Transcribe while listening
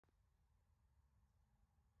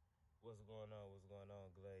What's going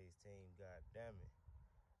on, Glaze team? God damn it.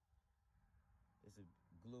 It's a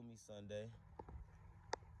gloomy Sunday.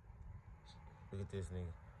 Look at this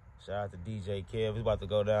nigga. Shout out to DJ Kev. We about to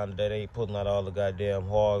go down today. They pulling out all the goddamn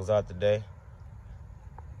hogs out today.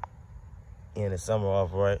 And the summer off,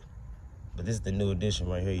 right? But this is the new edition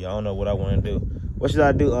right here. Y'all don't know what I want to do. What should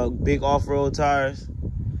I do? Big off-road tires?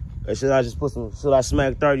 Or should I just put some, should I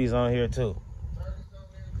smack 30s on here too? 30s on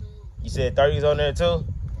there too. You said 30s on there too?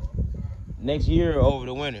 Next year or over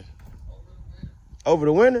the winter? Over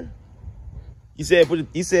the winter? You said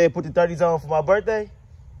put the 30s on for my birthday?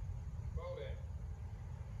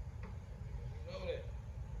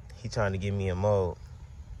 He trying to give me a mode.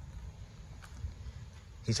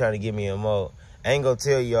 He trying to give me a mode. I ain't gonna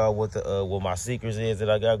tell y'all what my secrets is that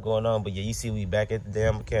I got going on, but yeah, you see we back at the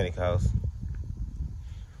damn mechanic house.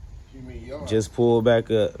 You mean yours? Just pull back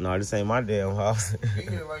up. No, this ain't my damn house. Be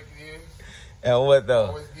here like it is. And what though?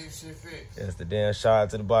 Always get shit fixed. That's the damn shout out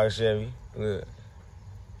to the box Chevy. Look.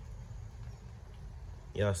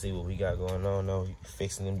 Y'all see what we got going on though?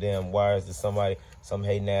 Fixing them damn wires to somebody, some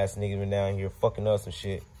hating ass niggas been down here fucking up some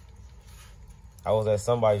shit. I was at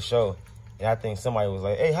somebody's show, and I think somebody was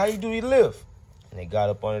like, hey, how you do your lift? And they got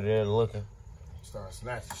up under there looking. Start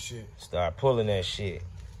snatching shit. Start pulling that shit.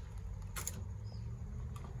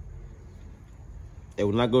 And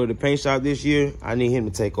when I go to the paint shop this year, I need him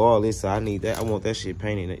to take all this. So I need that. I want that shit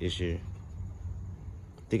painted this year.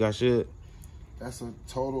 Think I should? That's a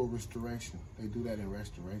total restoration. They do that in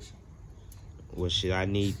restoration. Well, shit, I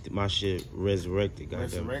need my shit resurrected.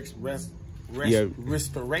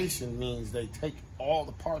 Restoration means they take all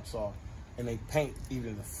the parts off and they paint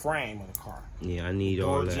even the frame of the car. Yeah, I need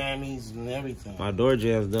all that. Door jammies and everything. My door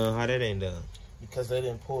jam's done. How that ain't done? Because they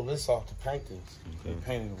didn't pull this off to paint this. Okay. They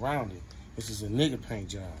painted around it. This is a nigga paint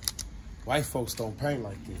job. White folks don't paint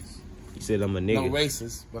like this. You said I'm a nigga. No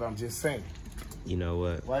racist, but I'm just saying. You know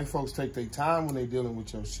what? White folks take their time when they dealing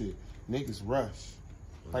with your shit. Niggas rush.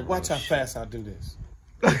 Like, watch how fast I do this.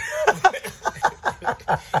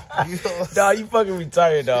 Dog, you fucking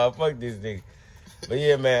retired, dog. Fuck this nigga. But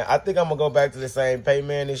yeah, man, I think I'm gonna go back to the same pay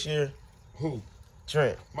man this year. Who?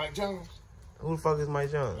 Trent. Mike Jones. Who the fuck is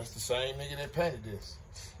Mike Jones? That's the same nigga that painted this.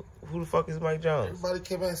 Who the fuck is Mike Jones? Everybody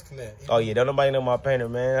kept asking that. Oh yeah, don't nobody know my painter,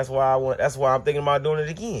 man. That's why I'm thinking about doing it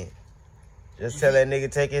again. Just tell that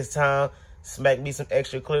nigga take his time, smack me some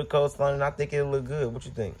extra clear coats on it, and I think it'll look good. What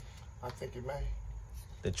you think? I think it may.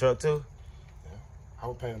 The truck too? Yeah. I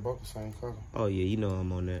would paint them both the same color. Oh yeah, you know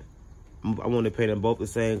I'm on that. I want to paint them both the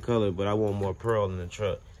same color, but I want more pearl in the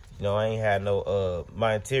truck. You know, I ain't had no,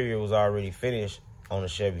 my interior was already finished on the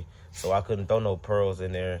Chevy, so I couldn't throw no pearls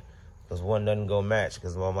in there because one doesn't go match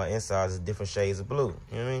because all my insides is different shades of blue.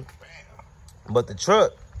 You know what I mean? But the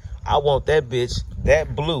truck, I want that bitch,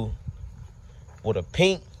 that blue with a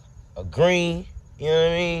pink, a green, you know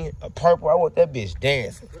what I mean? A purple. I want that bitch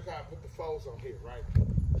dancing. Look how I put the foes on here, right?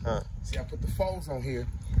 Huh? See, I put the foes on here,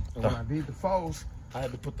 and when I did the foes, I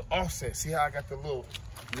had to put the offset. See how I got the little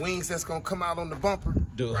wings that's gonna come out on the bumper?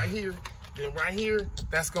 Dude. Right here. Then right here,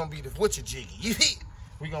 that's gonna be the Witcher jiggy. You hit.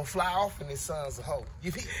 We gonna fly off and this son's a hoe.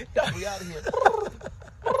 You hit. We out of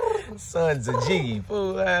here. Son's a jiggy,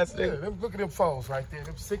 fool ass nigga. Yeah, look at them foes right there.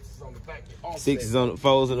 Them sixes on the back. Sixes on the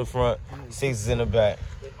foes in the front, sixes in the back.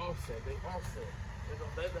 They offset. They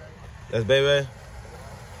baby. That's baby.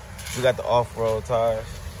 We got the off-road tires.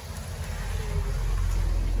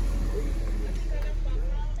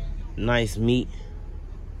 Nice meat.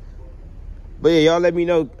 But yeah, y'all let me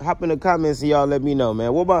know. Hop in the comments and y'all let me know,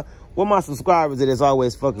 man. What my subscribers that's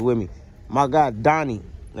always fucking with me? My guy Donnie,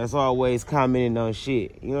 that's always commenting on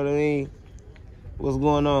shit. You know what I mean? What's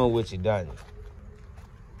going on with you, Donnie?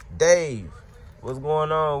 Dave, what's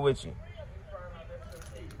going on with you?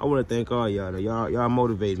 I want to thank all y'all. Y'all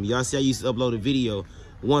motivate me. Y'all see I used to upload a video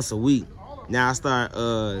once a week. Now I start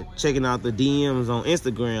checking out the DMs on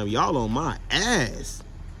Instagram. Y'all on my ass.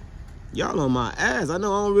 Y'all on my ass. I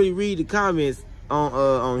know I don't really read the comments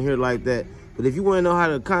on here like that. But if you want to know how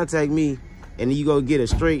to contact me and you go get a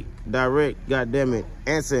straight, direct, goddammit,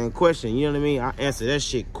 answer and question, you know what I mean? I answer that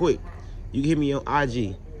shit quick. You can hit me on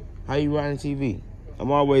IG. How you riding TV?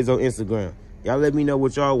 I'm always on Instagram. Y'all let me know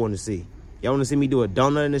what y'all want to see. Y'all want to see me do a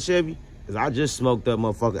donut in the Chevy? Because I just smoked up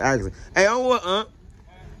motherfucking accident. Hey, on what,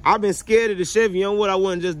 I've been scared of the Chevy. On what I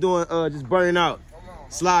wasn't just doing, just burning out,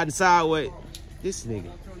 sliding sideways. This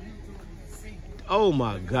nigga. Oh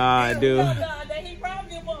my God, dude.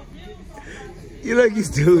 You look you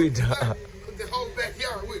stupid, dog. Put the whole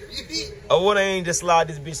backyard with it. Oh, what I ain't just slide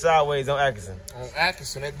this bitch sideways on Atkinson? On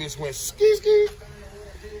Atkinson, that bitch went ski.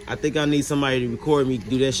 I think I need somebody to record me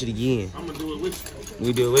do that shit again. I'm gonna do it with you.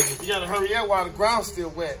 We do it with you? You gotta hurry up while the ground's still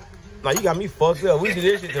wet. Nah, you got me fucked up. We do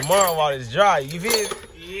this shit tomorrow while it's dry. You feel me?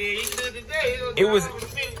 Yeah, he did today.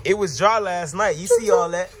 It was dry last night. You see all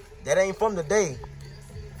that? That ain't from today.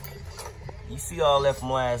 You see all that from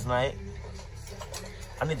last night.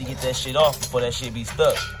 I need to get that shit off before that shit be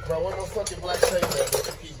stuck. Bro, what no fucking black tape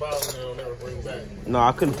that you keep bothering and I'll never bring back? No,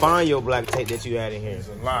 I couldn't find your black tape that you had in here. It's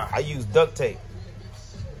a lie. I used duct tape.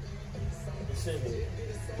 It's in here.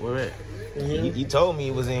 Where it? Mm-hmm. You told me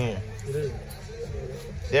it was in here. It is.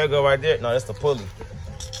 There go right there. No, that's the pulley.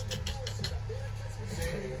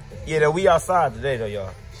 Yeah, we outside today though,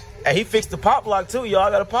 y'all. And he fixed the pop lock too, y'all.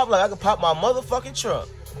 I got a pop lock. I can pop my motherfucking trunk.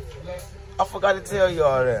 I forgot to tell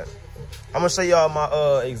y'all that. I'm gonna show y'all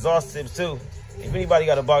my exhaust tips too. If anybody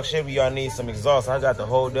got a box Chevy, y'all need some exhaust. I got the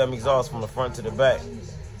whole damn exhaust from the front to the back.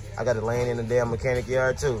 I got it laying in the damn mechanic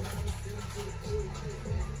yard too.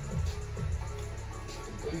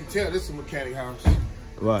 You can tell this is a mechanic house.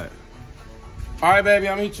 Right. All right, baby.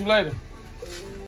 I'll meet you later.